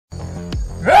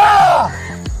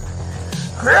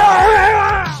Oh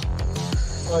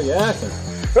yes.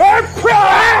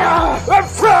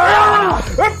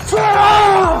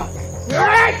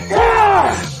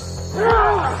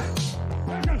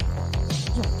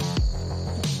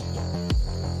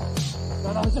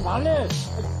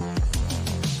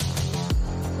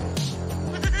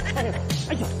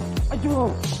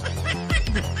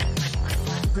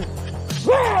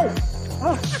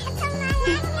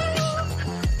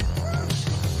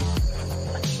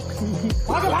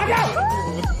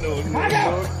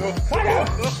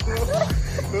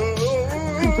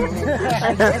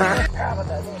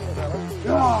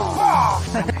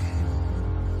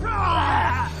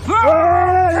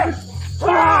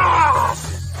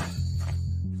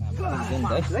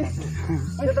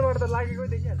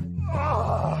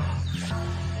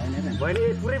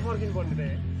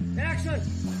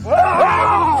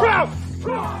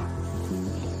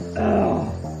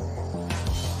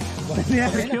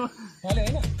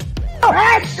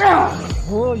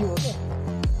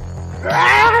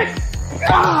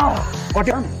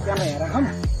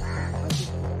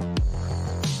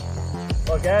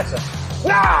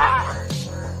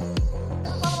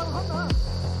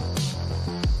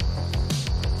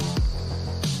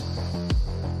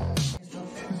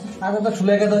 आज त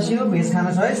ठुलो एकादशी हो भेज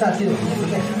खाना छ है साथीहरु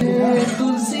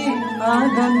तुलसी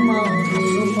आँगनमा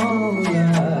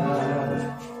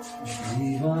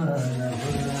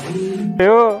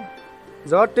हो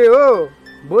झट्टे हो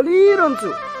बोलिरहन्छु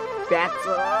प्याच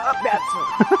प्याच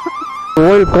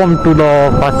welcome to the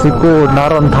पासीको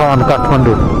नारायणथान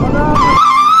Kathmandu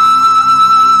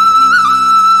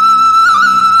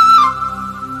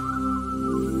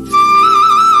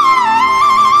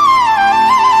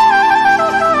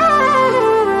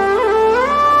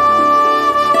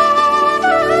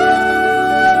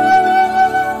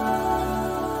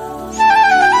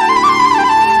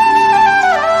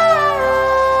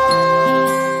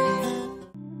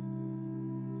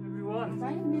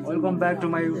welcome back to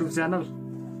my YouTube channel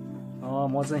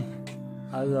म चाहिँ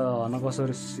आज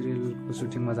हनकसरी सिरियलको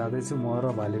सुटिङमा जाँदैछु म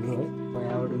र भालेब्रो है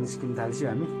यहाँबाट निस्किन थाल्छौँ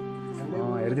हामी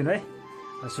हेरिदिनु है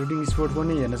सुटिङ स्पोट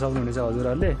पनि हेर्न सक्नुहुनेछ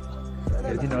हजुरहरूले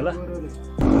हेरिदिनु होला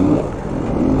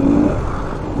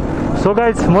सो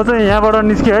गाइज म चाहिँ यहाँबाट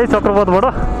निस्केँ है चक्रपथबाट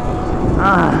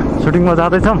सुटिङमा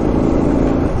जाँदैछौँ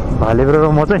भालेब्रो र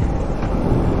म चाहिँ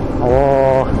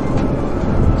अब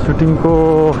सुटिङको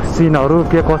सिनहरू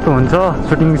के कस्तो हुन्छ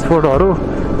सुटिङ स्पोटहरू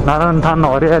नारायणथान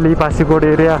हरियाली पासीकोट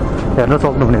एरिया हेर्न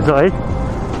सक्नुहुनेछ है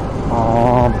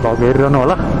भ्लग हेरिरहनु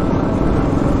होला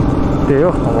त्यही हो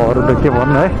अब अरू त के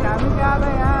भन्नु है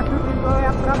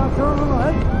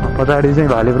पछाडि चाहिँ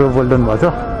भालेब्रो बोल्नु भएको छ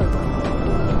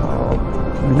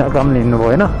बिना कामले हिँड्नु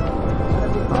भएन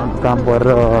काम परेर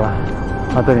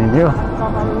मात्र हिँड्यो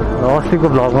र अस्तिको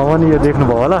भ्लगमा पनि यो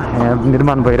देख्नुभयो होला यहाँ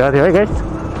निर्माण भइरहेको थियो है गाइस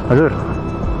हजुर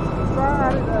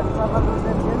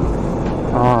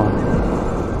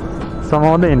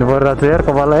समाउँदै हिँड्नु परिरहेको छ यार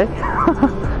कपाललाई है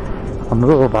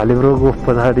हाम्रो भालेब्रोको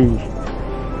पछाडि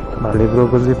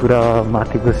भालेब्रोको चाहिँ पुरा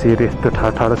माथिको शिर यस्तो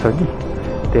ठाडो ठाडो छ कि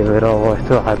त्यही भएर अब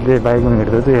यस्तो हातले बाइकमा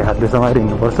हिँड्दा चाहिँ हातले समाएर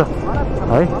हिँड्नुपर्छ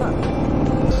है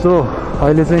सो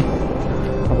अहिले चाहिँ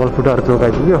गल्फुटार चोक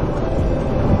आइपुग्यो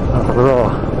र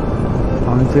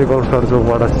हामी चाहिँ गल्फुटार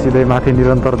चोकबाट सिधै माथि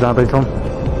निरन्तर जाँदैछौँ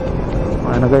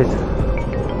होइन गाइस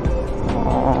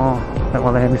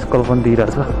मलाई मिस कल पनि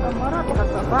दिइरहेछ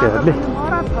त्योहरूले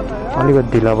अलिकति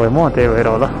ढिला भयो म त्यही भएर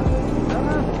होला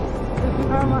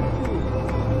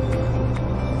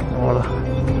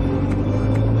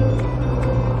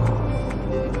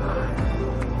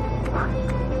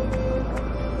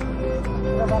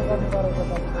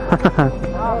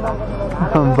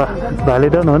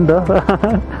भालेडन हो नि त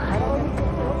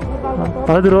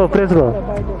हजुर हो प्रेस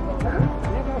भयो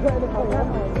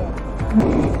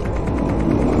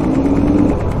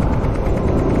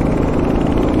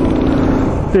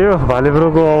त्यो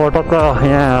भालेब्रोको अब टक्क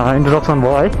यहाँ इन्ट्रोडक्सन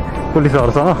भयो है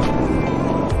पुलिसहरूसँग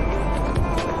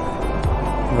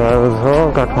गएको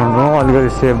छ काठमाडौँ अलिकति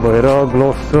सेफ भएर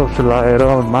ग्लोभ्स सोप्स लगाएर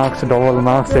मास्क डबल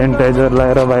मास्क सेनिटाइजर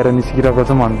लगाएर बाहिर निस्किरहेको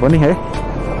छौँ हामी पनि है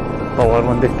तपाईँहरू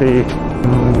पनि त्यस्तै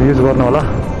युज गर्नु होला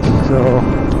सो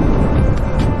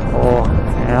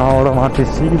यहाँबाट माथि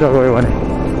सिधा गयो भने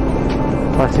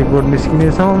पासीकोट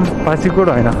निस्किनेछौँ पासीकोट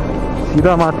होइन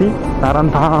सिधा माथि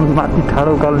नारायणथान माथि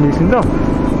ठाडो उकालो निस्किन्छौँ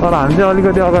तर हामी चाहिँ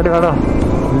अलिकति अगाडिबाट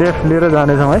लेफ्ट लिएर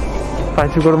जानेछौँ है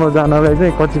पासीकोटमा जानलाई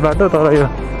चाहिँ कच्ची बाटो तर यो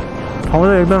ठाउँ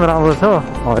चाहिँ एकदम राम्रो छ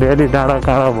हरियाली डाँडा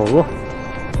काँडा भएको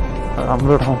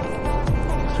राम्रो ठाउँ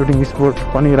सुटिङ स्पोट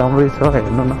पनि राम्रै छ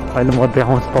हेर्नु न अहिले म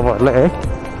देखाउँछु तपाईँहरूलाई है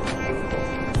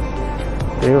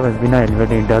त्यही हो बिना हेलमेट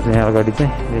हिँड्दा चाहिँ यहाँ अगाडि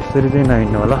चाहिँ यसरी चाहिँ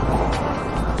नहिँड्नु होला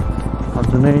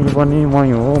जुनै पनि मै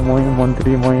हो, मै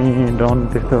मन्त्री, मै डन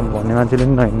त्यस्तो भन्ने मान्छेले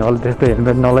पनि त्यस्तो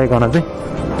हेलमेट नलाइकन चाहिँ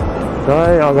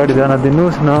खै अगाडि जान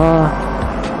दिनुहोस् न।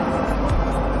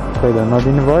 खै त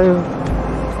नदिनु भयो।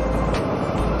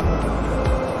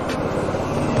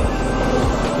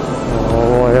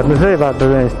 हेर्नुहोस् है बाटो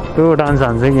चाहिँ यस्तो डान्स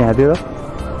हान्छ कि यहाँतिर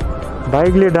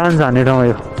बाइकले डान्स हान्ने ठाउँ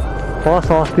यो।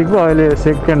 फर्स्ट अस्तिको अहिले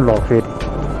सेकेन्ड भ्लग फेरि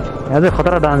यहाँ चाहिँ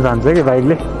खतरा डान्स हान्छ कि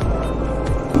बाइकले।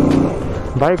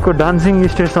 बाइकको डान्सिङ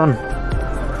स्टेसन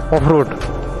अफ रोड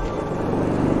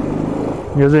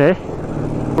यो चाहिँ है।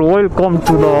 Welcome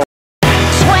to the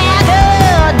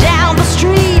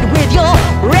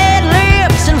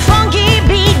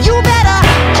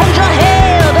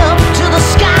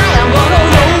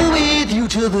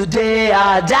the day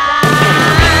I die.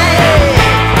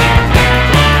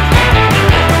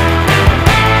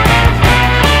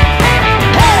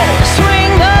 Hey,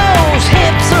 swing those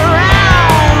hips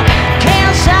around.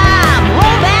 Can't stop,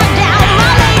 roll back down.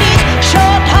 My ladies,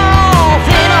 short, tall,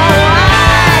 thin or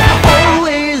wide,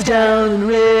 always down and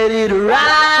ready to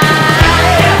ride.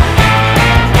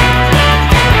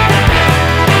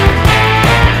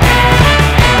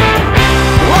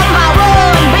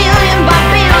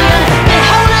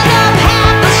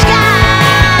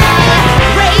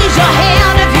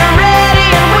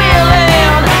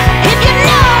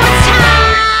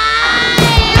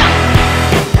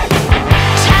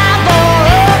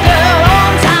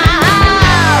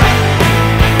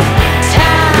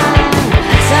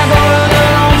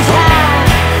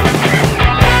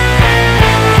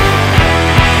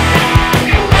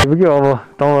 कि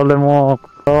अब तपाईँहरूलाई म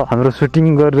हाम्रो shooting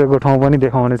गरिरहेको ठाउँ पनि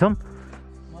देखाउनेछौँ।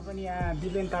 म पनि यहाँ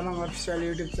दिपेन तामाङ अफिसियल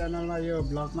युट्युब च्यानलमा यो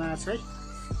भ्लगमा आएको छु है।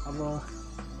 अब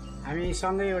हामी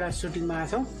सँगै एउटा सुटिङमा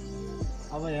आएको छौँ।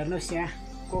 अब हेर्नुहोस् यहाँ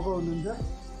को हुनुहुन्छ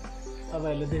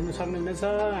तपाईँहरूले देख्नु सक्नुहुनेछ।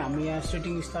 हामी यहाँ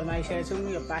सुटिङ स्थलमा आइसकेका छौँ।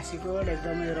 यो पासीकोट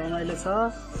एकदमै रमाइलो छ।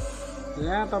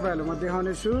 यहाँ तपाईँहरूलाई म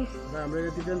देखाउने छु र हाम्रो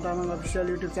यो दिपेन तामाङ अफिसियल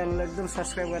युट्युब च्यानललाई एकदम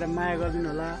सब्सक्राइब गरेर माया गरिदिनु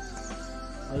होला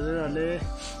हजुरहरूले।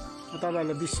 म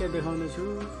तपाईँहरूलाई दृश्य देखाउने छु।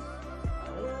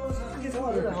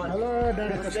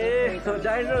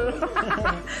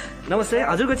 नमस्ते,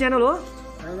 हजुरको च्यानल हो?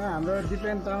 होइन, हाम्रो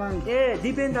दिपेन तामाङ। ए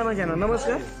दिपेन तामाङ च्यानल,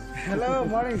 नमस्कार। Hello,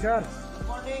 morning sir.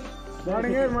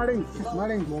 मर्निङ है, मर्निङ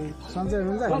मर्निङ। सन्चै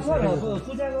हुनुहुन्छ?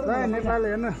 नेपाल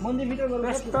हेर्नु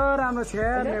कस्तो राम्रो छ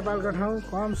यार नेपालको ठाउँ।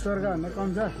 कम स्वर्ग भन्ने कम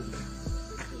छ।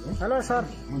 Hello sir,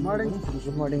 morning.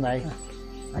 Good morning भाइ।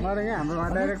 मर्निङ है, हाम्रो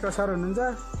डाइरेक्टर सर हुनुहुन्छ।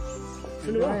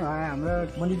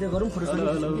 हाम्रो मनिटर गरौँ फोटो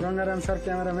गङ्गाराम सर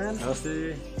क्यामेराम्यान।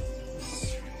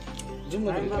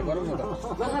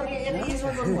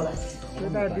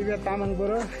 यता दिव्य तामाङ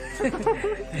ब्रो।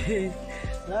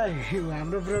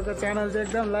 हाम्रो ब्रोको च्यानल चाहिँ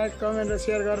एकदम लाइक कमेन्ट र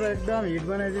सेयर गरेर एकदम हिट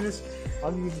बनाइदिनुहोस्।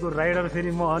 अघिको राइडर फेरि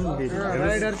म अनि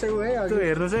राइडर चाहिँ ऊ है।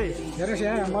 हेर्नुहोस् है, हेर्नुहोस्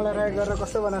यहाँ मलाई राइड गरेर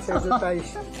कस्तो बनाएको छ जुत्ता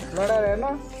लडाएर हेर्नु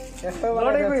यस्तो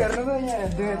बनाएको। हेर्नु त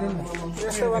यहाँ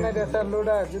यस्तो बनाइदिएको छ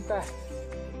लुडा जुत्ता।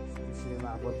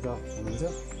 आबद्ध हुनुहुन्छ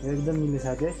एकदम मिल्ने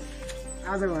साथी है।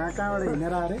 आज उहाँ कहाँबाट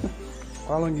हिँडेर अरे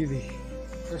कलङ्कीदेखि।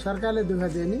 सरकारले दुःख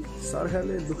दियो नि।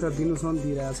 सरकारले दुःख दिनुसम्म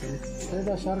दिइरहेको छ। त्यही त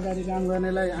सरकारी काम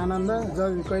गर्नेलाई आनन्द।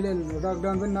 जब कहिले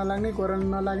लकडाउन पनि नलाग्ने, कोरोना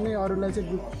नलाग्ने, अरूलाई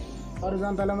चाहिँ अरू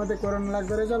जनतालाई मात्रै कोरोना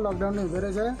लाग्दो रहेछ, लकडाउन हुँदो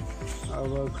रहेछ।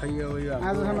 अब खै अब यो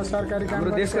आजसम्म सरकारी काम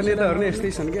हाम्रो देशका नेताहरू नै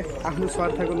यस्तै छन् क्या, आफ्नो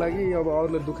स्वार्थको लागि अब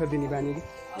अरूलाई दुःख दिने बानी।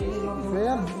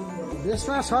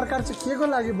 देशमा सरकार चाहिँ के को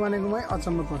लागि बनेको मै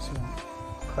अचम्म पर्छु।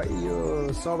 खै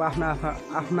यो सब आफ्नो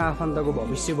आफन्तको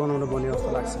भविष्य बनाउन बन्यो जस्तो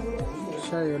लाग्छ।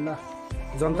 सही हो ल।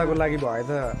 जनताको लागि भए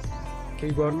त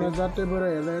केही गर्नु। जति बरु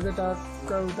हेर्दा हेर्दै टक्क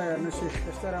उता हेर्नुहोस्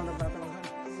यस्तो राम्रो बाटो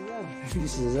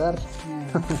 20,000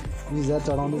 20,000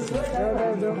 चढाउनु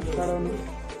चढाउनु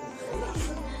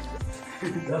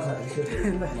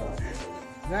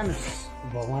जानुहोस्।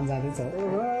 भगवान् जाँदैछ।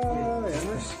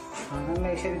 हेर्नुहोस्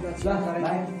भगवान्लाई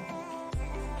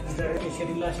यसरी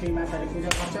यसरी लक्ष्मी माताले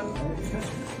पूजा गर्छन्।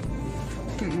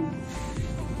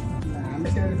 हामी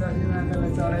यसरी लक्ष्मी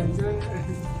मातालाई चढाइन्छ।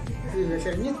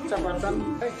 यसरी निच्च पर्छन्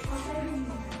है।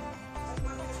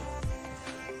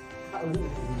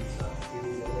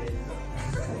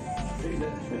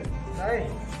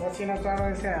 दक्षिणा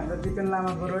चढाउँछ हाम्रो दिपेन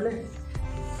लामा ब्रोले।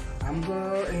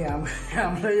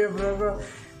 हाम्रो यो ब्रोको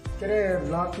के अरे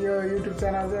भ्लग यो युट्युब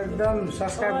च्यानल चाहिँ एकदम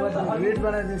सब्सक्राइब गरिदिनु, हिट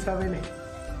बनाइदिनु सबैले है।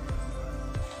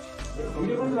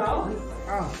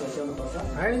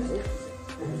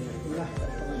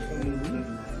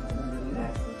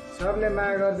 सबले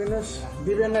माया गरिदिनुहोस्,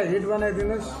 दिपेनलाई हिट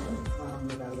बनाइदिनुहोस्।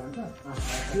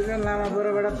 दिपेन लामा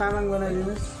ब्रोबाट तामाङ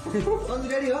बनाइदिनुहोस्।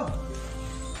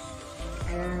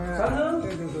 हाम्रो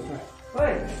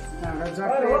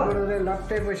जट्टै ब्रोले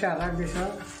लट्टै पैसा राख्दैछ।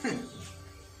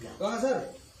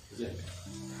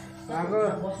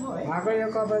 उहाँको यो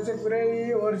कपाल चाहिँ पुरै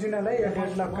ओरिजिनल है, यो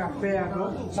डेडलक काप्पै आएको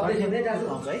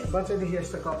बच्चादेखि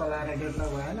यस्तो कपाल आएर डेडलक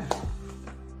भएन।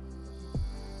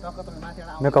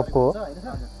 मेकअपको हो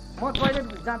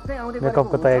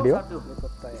मेकअपको तयारी हो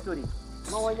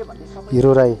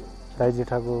हिरो राई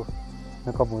जेठाको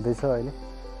मेकअप हुँदैछ अहिले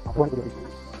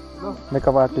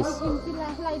मेकअप आर्टिस्ट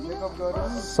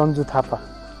सन्जु थापा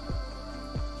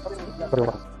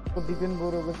दिपेन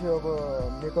गोरुको चाहिँ अब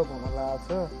मेकअप हुन लागेको छ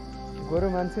गोरु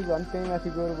मान्छे झन् त्यही माथि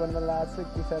गोरु बन्न लागेको छ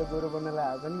के साह्रो गोरु बन्न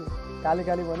लागेको पनि काली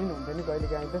काली पनि हुन्थ्यो नि कहिले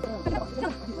काहीँ त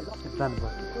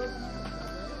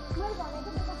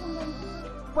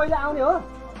पहिला आउने हो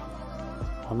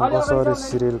सरी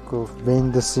सिरियलको बिहाइन्ड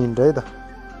द सिन है त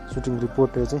सुटिङ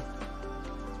रिपोर्ट यो चाहिँ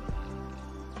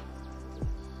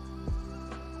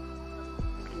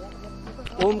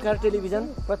ओमकार टेलिभिजन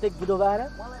प्रत्येक बुधबार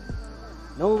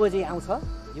 9 बजे आउँछ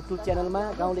युट्युब च्यानलमा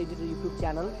गाउँले एडिटर युट्युब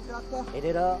च्यानल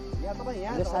हेरेर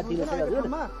मेरो साथ दिनुहोस् है हजुर।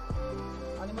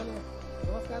 अनि मैले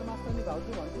नमस्कार मास्टरनी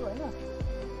भाउजू भन्छु होइन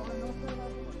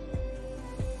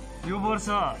यो वर्ष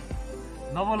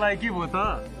नबोलाए के भयो त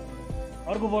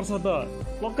अर्को वर्ष त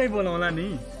पक्कै बोलाउँला नि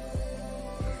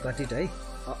कटिट है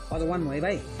अझ वान भयो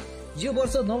भाइ यो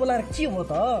वर्ष नबोलाएर के हो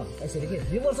त यसरी के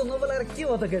यो वर्ष नबोलाएर के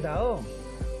हो त केटा हो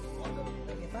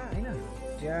होइन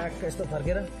ट्याक यस्तो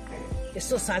फर्केर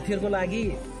यस्तो साथीहरूको लागि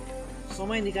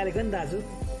समय निकालेको नि दाजु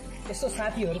यस्तो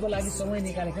साथीहरूको लागि समय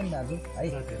निकालेको नि दाजु है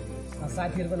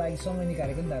साथीहरूको लागि समय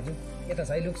निकालेको नि दाजु के त छ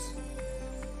है लुक्स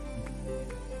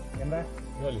क्यामेरा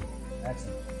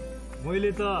एक्सन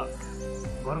मैले त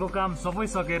घरको काम सबै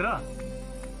सकेर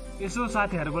यसो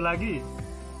साथीहरूको लागि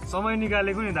समय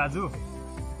निकालेको नि दाजु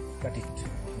कति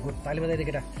गुड ताली बजाइदिए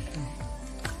केटा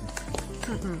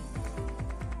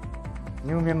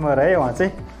न्यू मेम्बर है उहाँ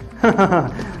चाहिँ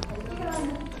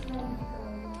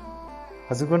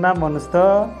हजुरको नाम भन्नुहोस् त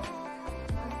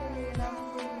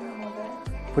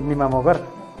पूर्णिमा मगर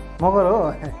मगर हो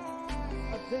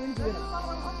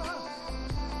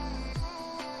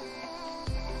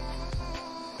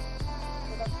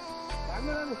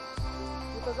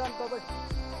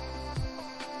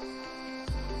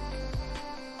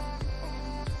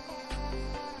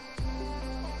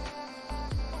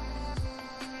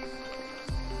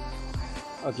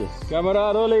ओके क्यामेरा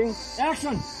रोलिङ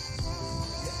एक्सन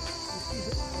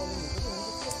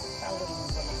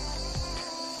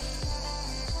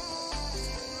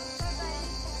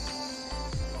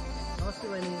नमस्ते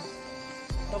बहिनी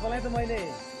तपाईँलाई त मैले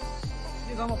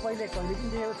यो गाउँमा पहिले कहिले पनि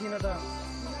देखेको थिइनँ त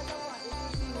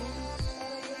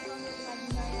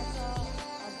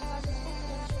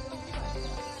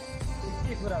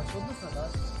के कुरा सोध्नुहोस् न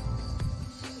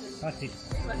त ठिक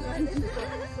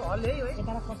हल्ले है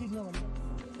कति दिन भन्नु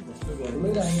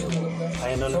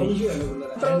फाइनल्ली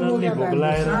भोक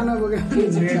लागेर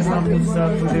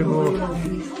कुदेको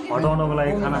हटाउनको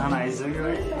लागि खाना खाना आइसक्यो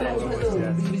है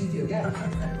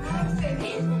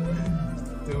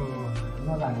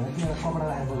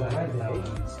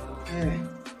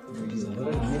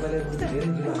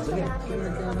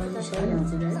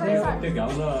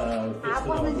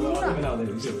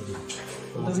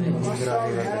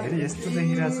यस्तो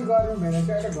देखिरहेको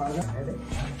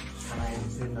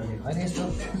होइन यस्तो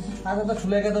आज त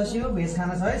ठुलो एकादशी हो भेज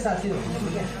खाना छ है साथीहरू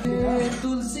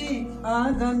तुलसी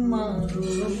आँगनमा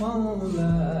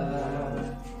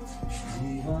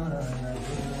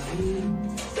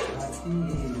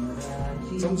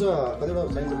चम्चा कतिवटा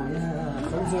चाहिन्छ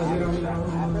चम्चा लिएर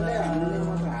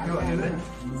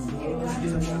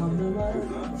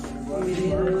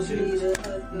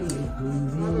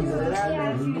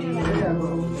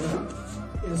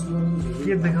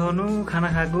के देखाउनु खाना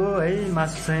खाएको है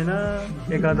मासु छैन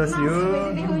एकादशी हो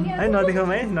है नदेखाउँ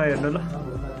है नहेर्नु ल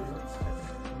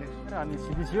हामी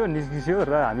सिकिस्यो निस्किस्यो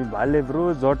र हामी भाले ब्रो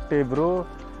जट्टे ब्रो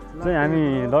चाहिँ हामी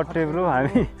लट्टे ब्रो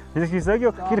हामी निस्किसक्यो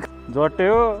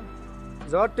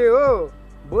जट्टे हो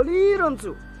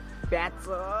बोलिरहन्छु प्याच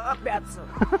प्याच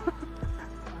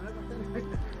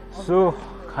सो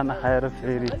खाना खाएर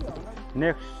फेरि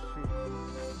नेक्स्ट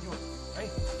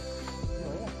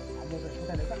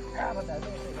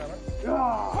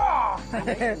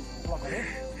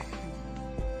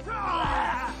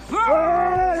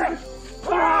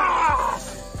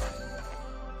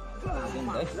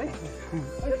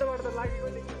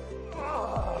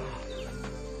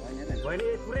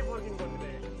पुरै पर्किनु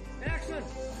पर्ने एक्सन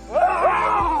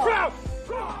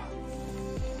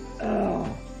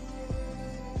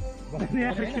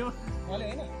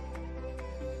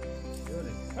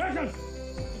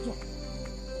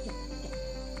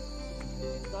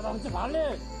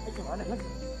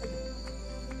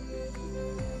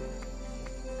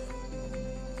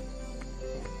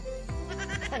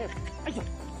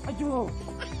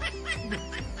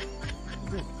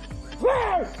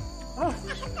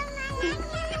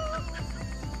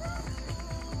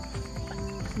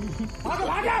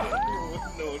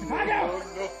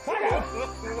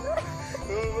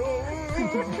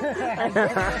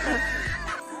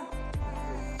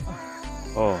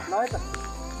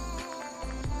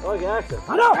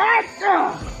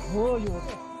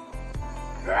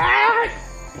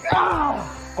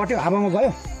कट्यो हावामा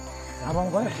गयो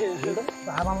हावामा चाहिँ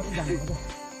जानु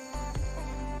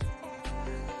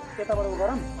त्यताबाट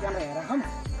गरौँ क्यामेरा हेरेर खाऊँ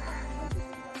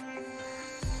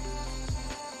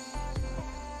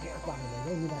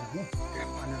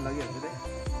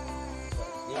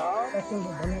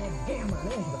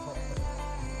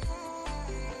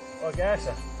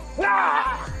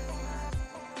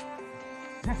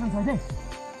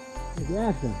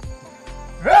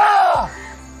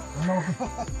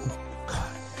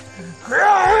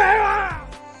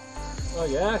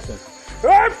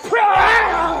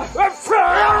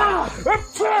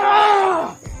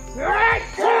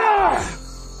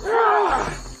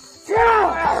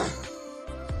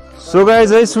सो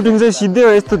गाइज है सुटिङ चाहिँ सिधै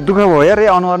हो यस्तो दुःख भयो यार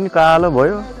अनुहार नि कालो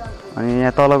भयो अनि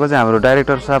यहाँ तलको चाहिँ हाम्रो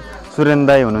डाइरेक्टर साहब सुरेन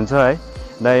दाई हुनुहुन्छ है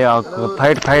दाई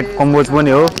फाइट कम्पोज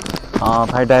पनि हो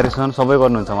फाइट डाइरेक्सन सबै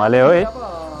गर्नुहुन्छ उहाँले हो है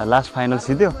लास्ट फाइनल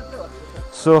सिध्यो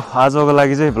सो आजको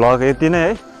लागि चाहिँ भ्लग यति नै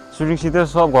है सुटिङ सिध्यो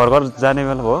सब घर घर जाने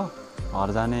बेला भयो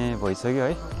घर जाने भइसक्यो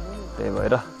है त्यही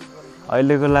भएर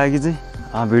अहिलेको लागि चाहिँ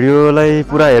भिडियोलाई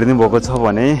पुरा हेरिदिनु भएको छ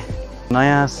भने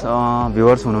नयाँ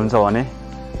भ्युवर्स हुनुहुन्छ भने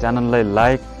च्यानललाई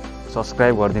लाइक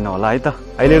सब्सक्राइब गरिदिनु होला है त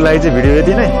अहिलेको लागि चाहिँ भिडियो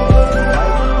यति नै